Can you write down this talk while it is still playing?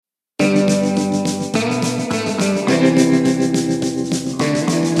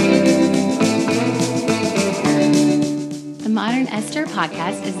Esther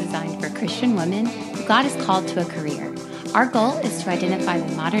podcast is designed for Christian women who God has called to a career. Our goal is to identify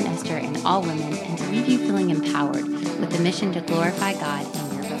the modern Esther in all women and to leave you feeling empowered with the mission to glorify God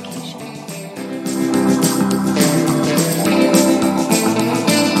in your vocation.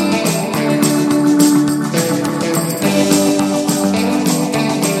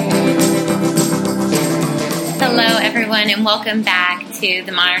 Hello, everyone, and welcome back to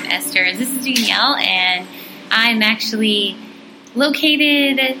the Modern Esther. This is Danielle, and I'm actually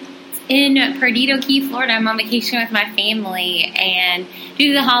located in Perdido Key, Florida. I'm on vacation with my family, and due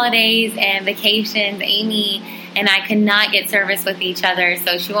to the holidays and vacations, Amy and I could not get service with each other,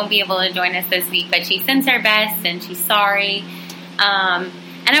 so she won't be able to join us this week, but she sends her best, and she's sorry. And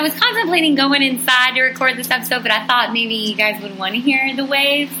I was contemplating going inside to record this episode, but I thought maybe you guys would want to hear the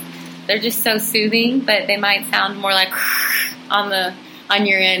waves. They're just so soothing, but they might sound more like on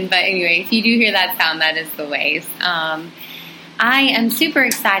your end. But anyway, if you do hear that sound, that is the waves. I am super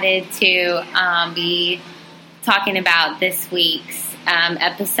excited to be talking about this week's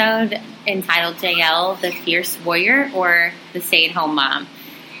episode entitled Jael, the Fierce Warrior, or the Stay-at-Home Mom.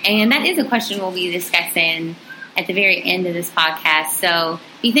 And that is a question we'll be discussing at the very end of this podcast. So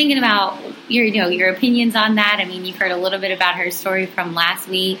be thinking about your opinions on that. I mean, you've heard a little bit about her story from last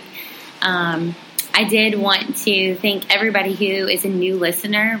week. I did want to thank everybody who is a new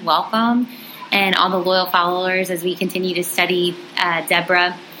listener. Welcome. And all the loyal followers as we continue to study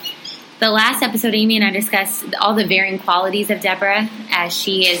Deborah. The last episode, Amy and I discussed all the varying qualities of Deborah, as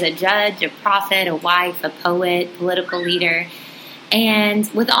she is a judge, a prophet, a wife, a poet, political leader.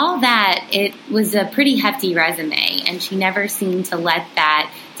 And with all that, it was a pretty hefty resume, and she never seemed to let that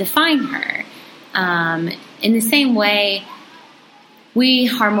define her. In the same way,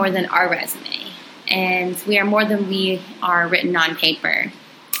 we are more than our resume, and we are more than we are written on paper.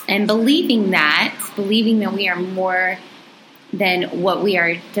 And believing that we are more than what we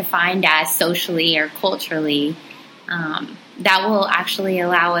are defined as socially or culturally, that will actually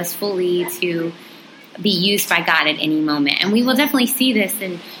allow us fully to be used by God at any moment. And we will definitely see this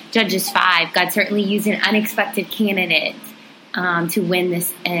in Judges 5. God certainly used an unexpected candidate to win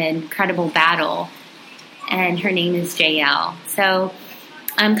this incredible battle. And her name is Jael. So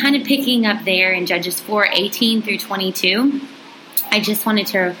I'm kind of picking up there in Judges 4:18 through 22. I just wanted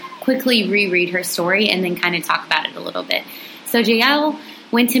to quickly reread her story and then kind of talk about it a little bit. So Jael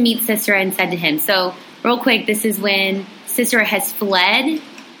went to meet Sisera and said to him, so real quick, this is when Sisera has fled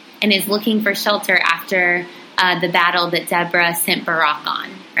and is looking for shelter after the battle that Deborah sent Barak on,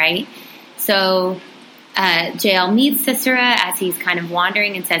 right? So Jael meets Sisera as he's kind of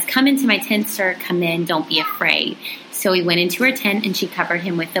wandering and says, come into my tent, sir, come in, don't be afraid. So he went into her tent and she covered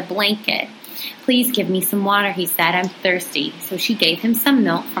him with a blanket. Please give me some water, he said. I'm thirsty. So she gave him some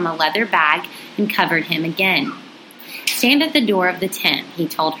milk from a leather bag and covered him again. Stand at the door of the tent, he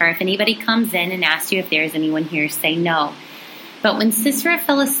told her. If anybody comes in and asks you if there is anyone here, say no. But when Sisera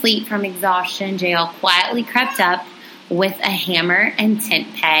fell asleep from exhaustion, Jael quietly crept up with a hammer and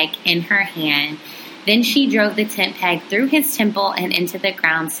tent peg in her hand. Then she drove the tent peg through his temple and into the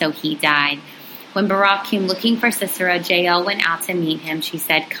ground, so he died. When Barak came looking for Sisera, Jael went out to meet him. She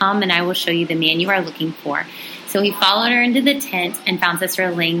said, come and I will show you the man you are looking for. So he followed her into the tent and found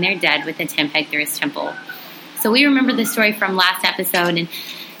Sisera laying there dead with a tent peg through his temple. So we remember the story from last episode. And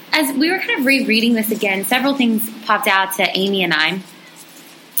as we were kind of rereading this again, several things popped out to Amy and I.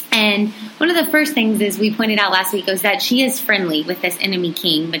 And one of the first things is we pointed out last week was that she is friendly with this enemy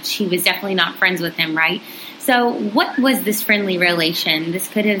king, but she was definitely not friends with him, right? So what was this friendly relation? This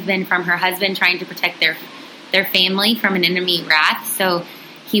could have been from her husband trying to protect their family from an enemy wrath. So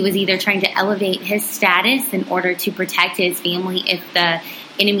he was either trying to elevate his status in order to protect his family if the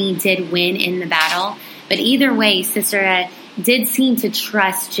enemy did win in the battle. But either way, Sisera did seem to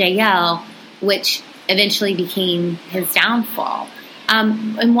trust Jael, which eventually became his downfall.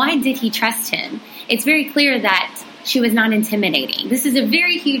 And why did he trust him? It's very clear that she was not intimidating. This is a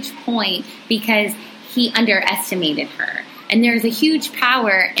very huge point because he underestimated her. And there's a huge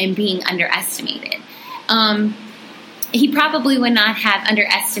power in being underestimated. He probably would not have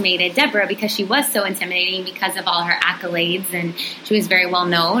underestimated Deborah because she was so intimidating because of all her accolades, and she was very well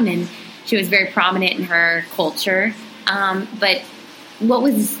known and she was very prominent in her culture. But what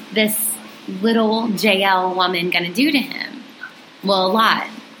was this little Jael woman going to do to him? Well, a lot.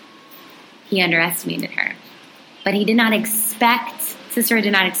 He underestimated her. But Sisera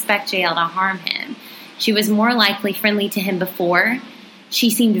did not expect Jael to harm him. She was more likely friendly to him before. She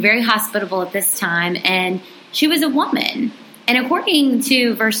seemed very hospitable at this time, and she was a woman. And according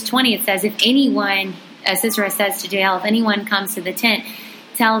to verse 20, it says, if anyone, Sisera says to Jael, if anyone comes to the tent,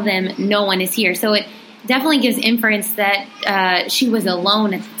 tell them no one is here. So definitely gives inference that she was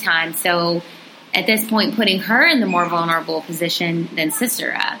alone at the time. So at this point, putting her in the more vulnerable position than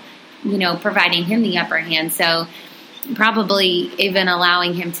Sisera, providing him the upper hand. So probably even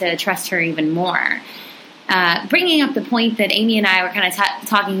allowing him to trust her even more. Bringing up the point that Amy and I were kind of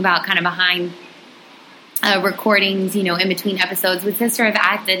talking about kind of behind recordings, in between episodes, would Sisera have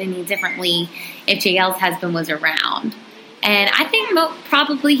acted any differently if Jael's husband was around? And I think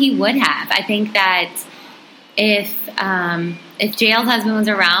probably he would have. I think that if Jael's husband was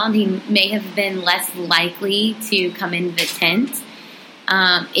around, he may have been less likely to come into the tent.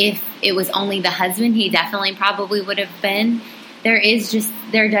 If it was only the husband, he definitely probably would have been.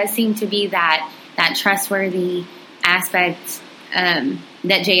 There does seem to be that trustworthy aspect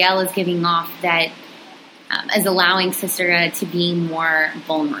that Jael is giving off that is allowing Sisera to be more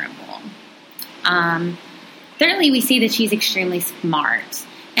vulnerable. Thirdly, we see that she's extremely smart.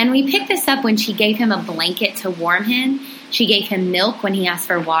 And we picked this up when she gave him a blanket to warm him. She gave him milk when he asked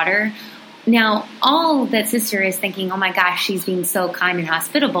for water. Now, all that Sisera is thinking, oh my gosh, she's being so kind and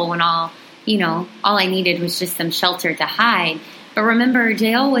hospitable when all I needed was just some shelter to hide. But remember,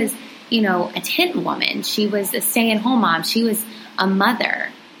 Jael was, a tent woman. She was a stay-at-home mom. She was a mother.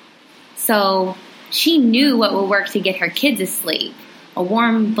 So she knew what would work to get her kids asleep. A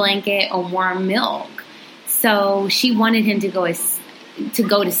warm blanket, a warm milk. So she wanted him to go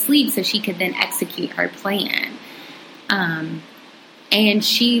to sleep so she could then execute her plan. And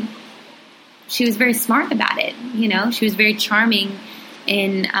she was very smart about it. She was very charming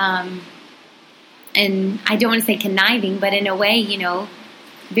and I don't want to say conniving, but in a way,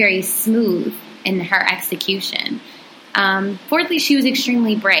 very smooth in her execution. Fourthly, she was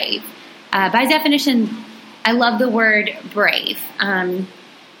extremely brave. By definition, I love the word brave.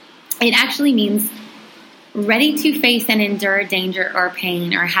 It actually means ready to face and endure danger or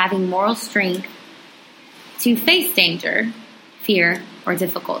pain, or having moral strength to face danger, fear, or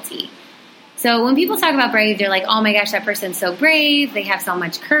difficulty. So when people talk about brave, they're like, oh my gosh, that person's so brave. They have so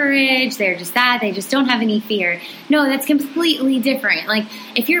much courage. They're just that. They just don't have any fear. No, that's completely different. Like,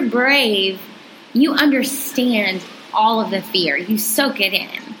 if you're brave, you understand all of the fear. You soak it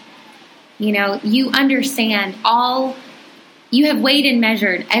in. You understand you have weighed and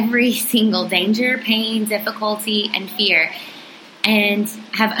measured every single danger, pain, difficulty, and fear, and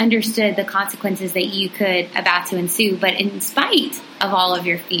have understood the consequences that you could about to ensue. But in spite of all of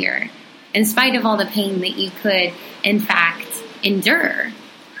your fear, in spite of all the pain that you could, in fact, endure,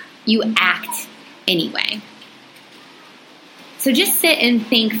 you act anyway. So just sit and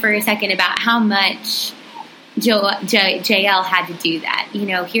think for a second about how much Jael had to do that.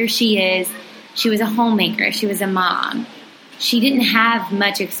 Here she is. She was a homemaker. She was a mom. She didn't have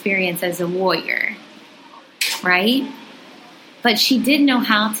much experience as a warrior, right? But she did know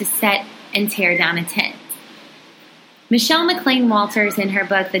how to set and tear down a tent. Michelle McLean Walters, in her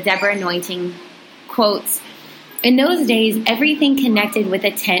book, The Deborah Anointing, quotes, "In those days, everything connected with a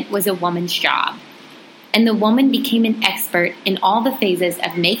tent was a woman's job, and the woman became an expert in all the phases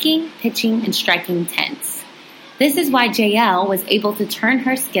of making, pitching, and striking tents. This is why Jael was able to turn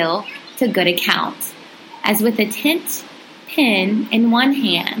her skill to good account, as with a tent pin in one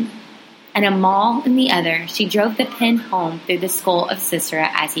hand and a maul in the other, she drove the pin home through the skull of Sisera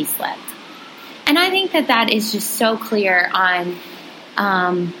as he slept." And I think that is just so clear on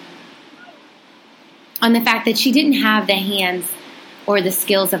the fact that she didn't have the hands or the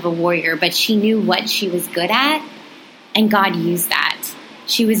skills of a warrior, but she knew what she was good at, and God used that.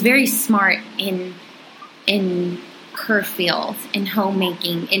 She was very smart in her field, in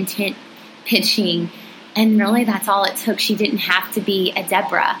homemaking, in tent pitching, and really that's all it took. She didn't have to be a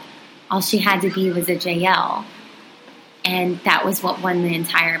Deborah. All she had to be was a Jael, and that was what won the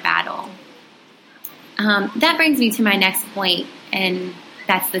entire battle. That brings me to my next point, and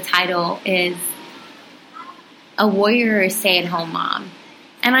that's the title, is a warrior or a stay-at-home mom.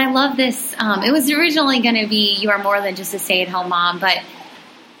 And I love this. It was originally going to be You Are More Than Just a Stay-at-Home Mom, but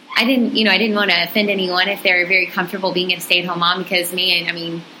I didn't want to offend anyone if they're very comfortable being a stay-at-home mom, because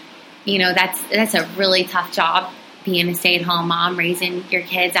that's a really tough job, being a stay-at-home mom, raising your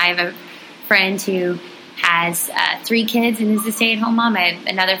kids. I have a friend who has 3 kids and is a stay-at-home mom. I have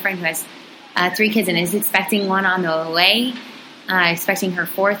another friend who has 3 kids and is expecting one on the way, expecting her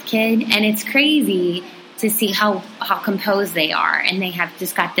 4th kid. And it's crazy to see how composed they are. And they have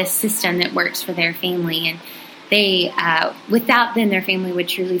just got this system that works for their family. And they, without them, their family would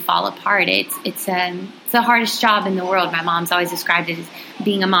truly fall apart. It's the hardest job in the world. My mom's always described it as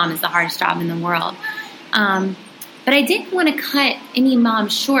being a mom is the hardest job in the world. But I didn't want to cut any mom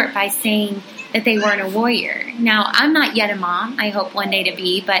short by saying that they weren't a warrior. Now, I'm not yet a mom. I hope one day to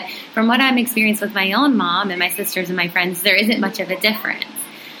be. But from what I'm experienced with my own mom and my sisters and my friends, there isn't much of a difference.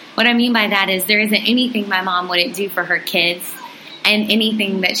 What I mean by that is there isn't anything my mom wouldn't do for her kids and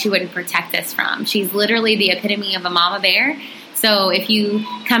anything that she wouldn't protect us from. She's literally the epitome of a mama bear. So if you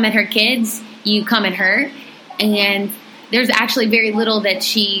come at her kids, you come at her. And there's actually very little that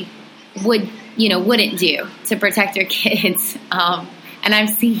she wouldn't do to protect her kids. And I've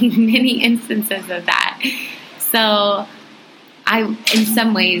seen many instances of that. So in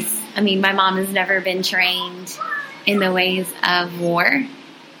some ways, my mom has never been trained in the ways of war.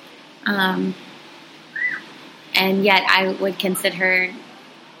 And yet I would consider her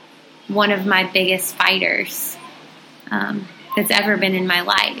one of my biggest fighters that's ever been in my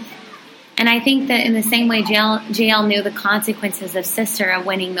life. And I think that in the same way, Jael knew the consequences of sister of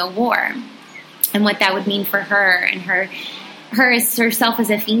winning the war and what that would mean for her and herself as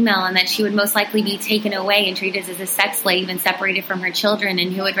a female, and that she would most likely be taken away and treated as a sex slave and separated from her children,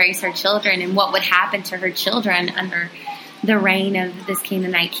 and who would raise her children and what would happen to her children under the reign of this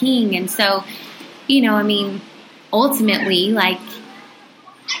Canaanite king. And so, ultimately,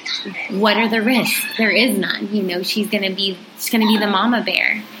 what are the risks? There is none. She's going to be the mama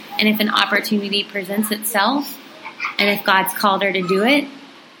bear. And if an opportunity presents itself, and if God's called her to do it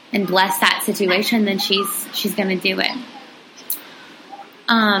and bless that situation, then she's going to do it.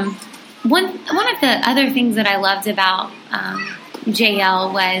 One of the other things that I loved about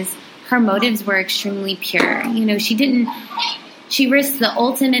Jael was her motives were extremely pure. She risked the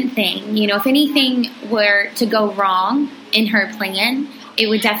ultimate thing. If anything were to go wrong in her plan, it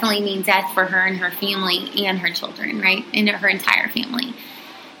would definitely mean death for her and her family and her children, right? And her entire family.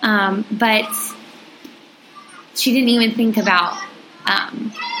 But she didn't even think about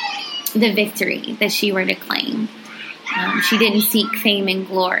the victory that she were to claim. She didn't seek fame and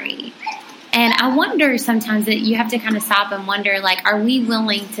glory. And I wonder sometimes that you have to kind of stop and wonder, are we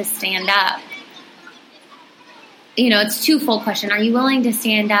willing to stand up? It's a twofold question. Are you willing to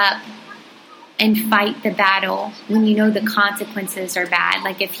stand up and fight the battle when you know the consequences are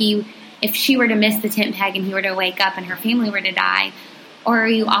bad? If she were to miss the tent peg and he were to wake up and her family were to die, or are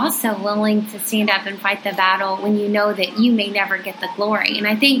you also willing to stand up and fight the battle when you know that you may never get the glory? And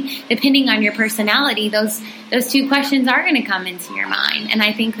I think depending on your personality, those two questions are going to come into your mind. And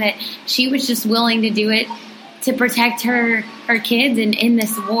I think that she was just willing to do it to protect her kids in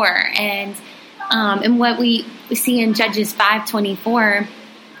this war. And what we see in Judges 5:24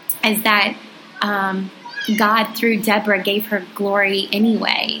 is that God, through Deborah, gave her glory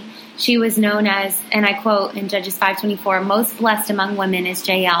anyway. She was known as, and I quote in Judges 5:24, "Most blessed among women is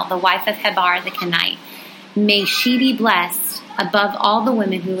Jael, the wife of Heber the Kenite. May she be blessed above all the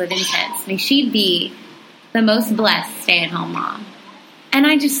women who live in tents." May she be the most blessed stay-at-home mom. And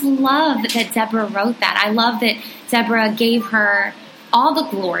I just love that Deborah wrote that. I love that Deborah gave her all the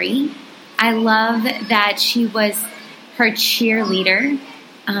glory. I love that she was her cheerleader.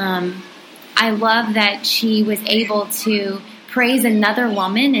 I love that she was able to praise another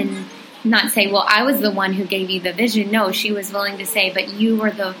woman and not say, "Well, I was the one who gave you the vision." No, she was willing to say, "But you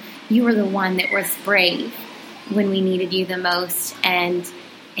were the one that was brave when we needed you the most." And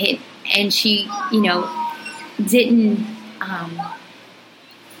she,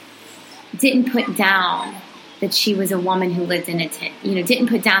 didn't put down that she was a woman who lived in a tent. Didn't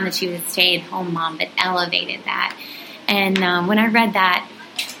put down that she was a stay-at-home mom, but elevated that. And when I read that,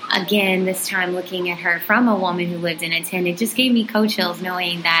 again, this time looking at her from a woman who lived in a tent, it just gave me cold chills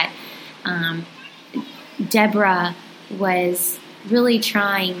knowing that Deborah was really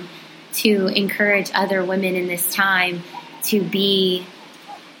trying to encourage other women in this time to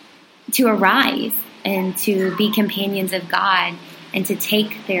arise and to be companions of God and to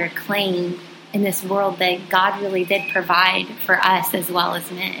take their claim in this world that God really did provide for us as well as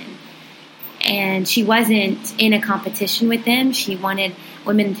men. And she wasn't in a competition with them. She wanted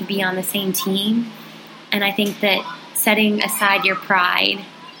women to be on the same team. And I think that setting aside your pride,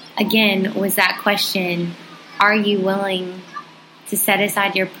 again, was that question, are you willing to set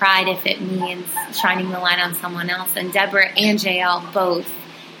aside your pride if it means shining the light on someone else? And Deborah and Jael both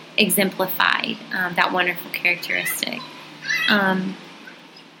exemplified that wonderful characteristic.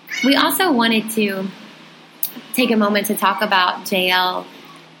 We also wanted to take a moment to talk about Jael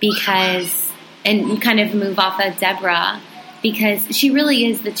and kind of move off of Deborah, because she really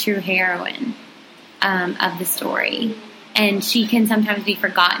is the true heroine of the story. And she can sometimes be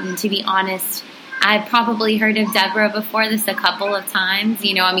forgotten. To be honest, I've probably heard of Deborah before this a couple of times.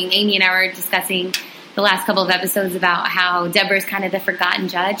 Amy and I were discussing the last couple of episodes about how Deborah's kind of the forgotten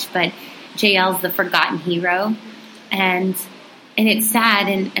judge, but Jael's the forgotten hero. And And it's sad,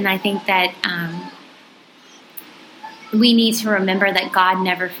 and I think that we need to remember that God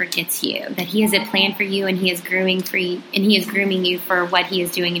never forgets you, that He has a plan for you, and He is grooming you for what He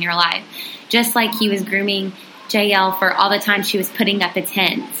is doing in your life. Just like He was grooming Jael for all the time she was putting up a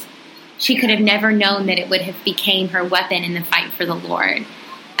tent. She could have never known that it would have became her weapon in the fight for the Lord.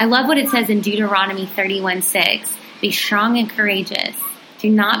 I love what it says in Deuteronomy 31:6. Be strong and courageous. Do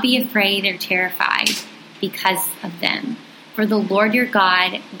not be afraid or terrified because of them. For the Lord your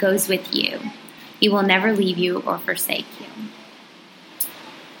God goes with you. He will never leave you or forsake you.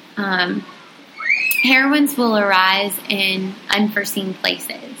 Heroines will arise in unforeseen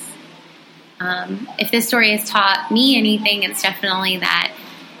places. If this story has taught me anything, it's definitely that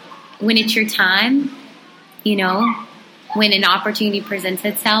when it's your time, when an opportunity presents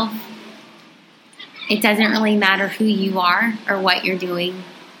itself, it doesn't really matter who you are or what you're doing.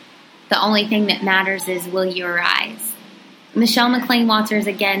 The only thing that matters is, will you arise? Michelle McLean Walters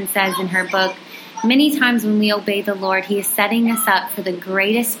again says in her book, many times when we obey the Lord, He is setting us up for the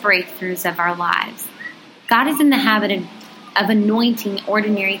greatest breakthroughs of our lives. God is in the habit of anointing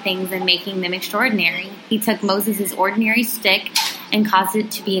ordinary things and making them extraordinary. He took Moses' ordinary stick and caused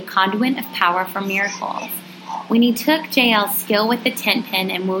it to be a conduit of power for miracles. When He took Jael's skill with the tent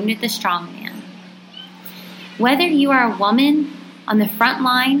pin and wounded the strong man. Whether you are a woman on the front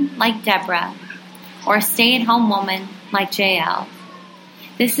line like Deborah or a stay-at-home woman like Jael,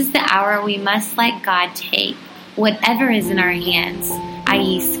 this is the hour we must let God take whatever is in our hands,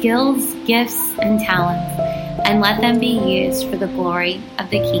 i.e. skills, gifts, and talents, and let them be used for the glory of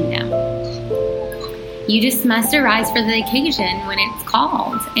the kingdom. You just must arise for the occasion when it's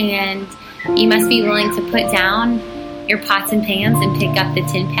called, and you must be willing to put down your pots and pans and pick up the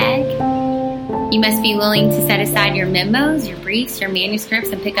tin peg. You must be willing to set aside your memos, your briefs, your manuscripts,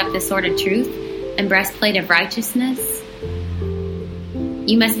 and pick up the sword of truth and breastplate of righteousness.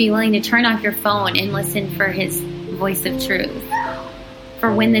 You must be willing to turn off your phone and listen for His voice of truth.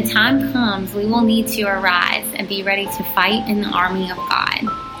 For when the time comes, we will need to arise and be ready to fight in the army of God.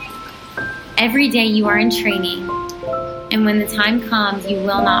 Every day you are in training, and when the time comes, you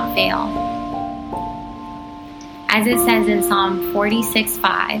will not fail. As it says in Psalm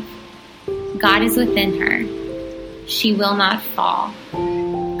 46:5, God is within her. She will not fall.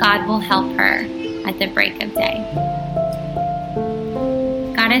 God will help her at the break of day.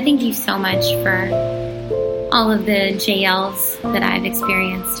 God, I thank You so much for all of the Jaels that I've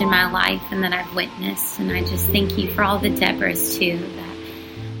experienced in my life and that I've witnessed. And I just thank You for all the Deborahs too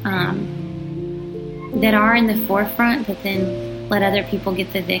that are in the forefront, but then let other people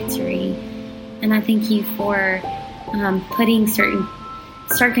get the victory. And I thank You for putting certain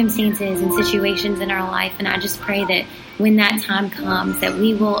circumstances and situations in our life. And I just pray that when that time comes, that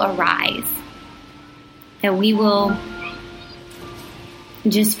we will arise, that we will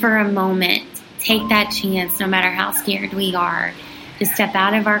just for a moment take that chance, no matter how scared we are, to step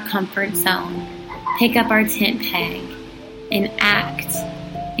out of our comfort zone, pick up our tent peg, and act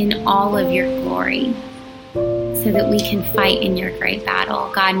in all of Your glory so that we can fight in Your great battle.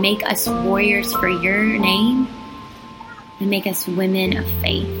 God, make us warriors for Your name and make us women of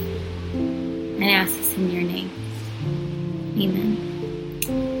faith. And I ask this in Your name. Amen.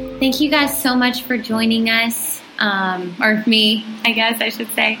 Thank you guys so much for joining us, or me, I guess I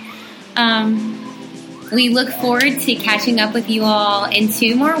should say. We look forward to catching up with you all in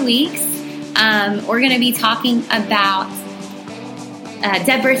 2 more weeks. We're going to be talking about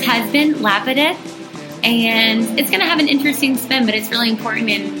Deborah's husband, Lapidus, and it's going to have an interesting spin, but it's really important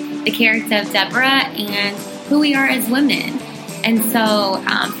in the character of Deborah and who we are as women. And so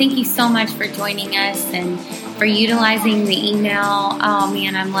thank you so much for joining us and for utilizing the email. Oh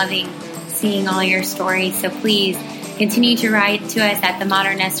man, I'm loving seeing all your stories. So please continue to write to us at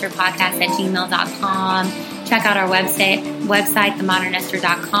themodernestorpodcast@gmail.com. Check out our website,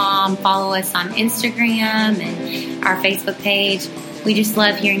 themodernestor.com. Follow us on Instagram and our Facebook page. We just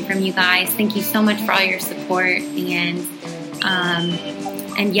love hearing from you guys. Thank you so much for all your support. And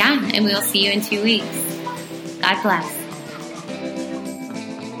we'll see you in 2 weeks. God bless.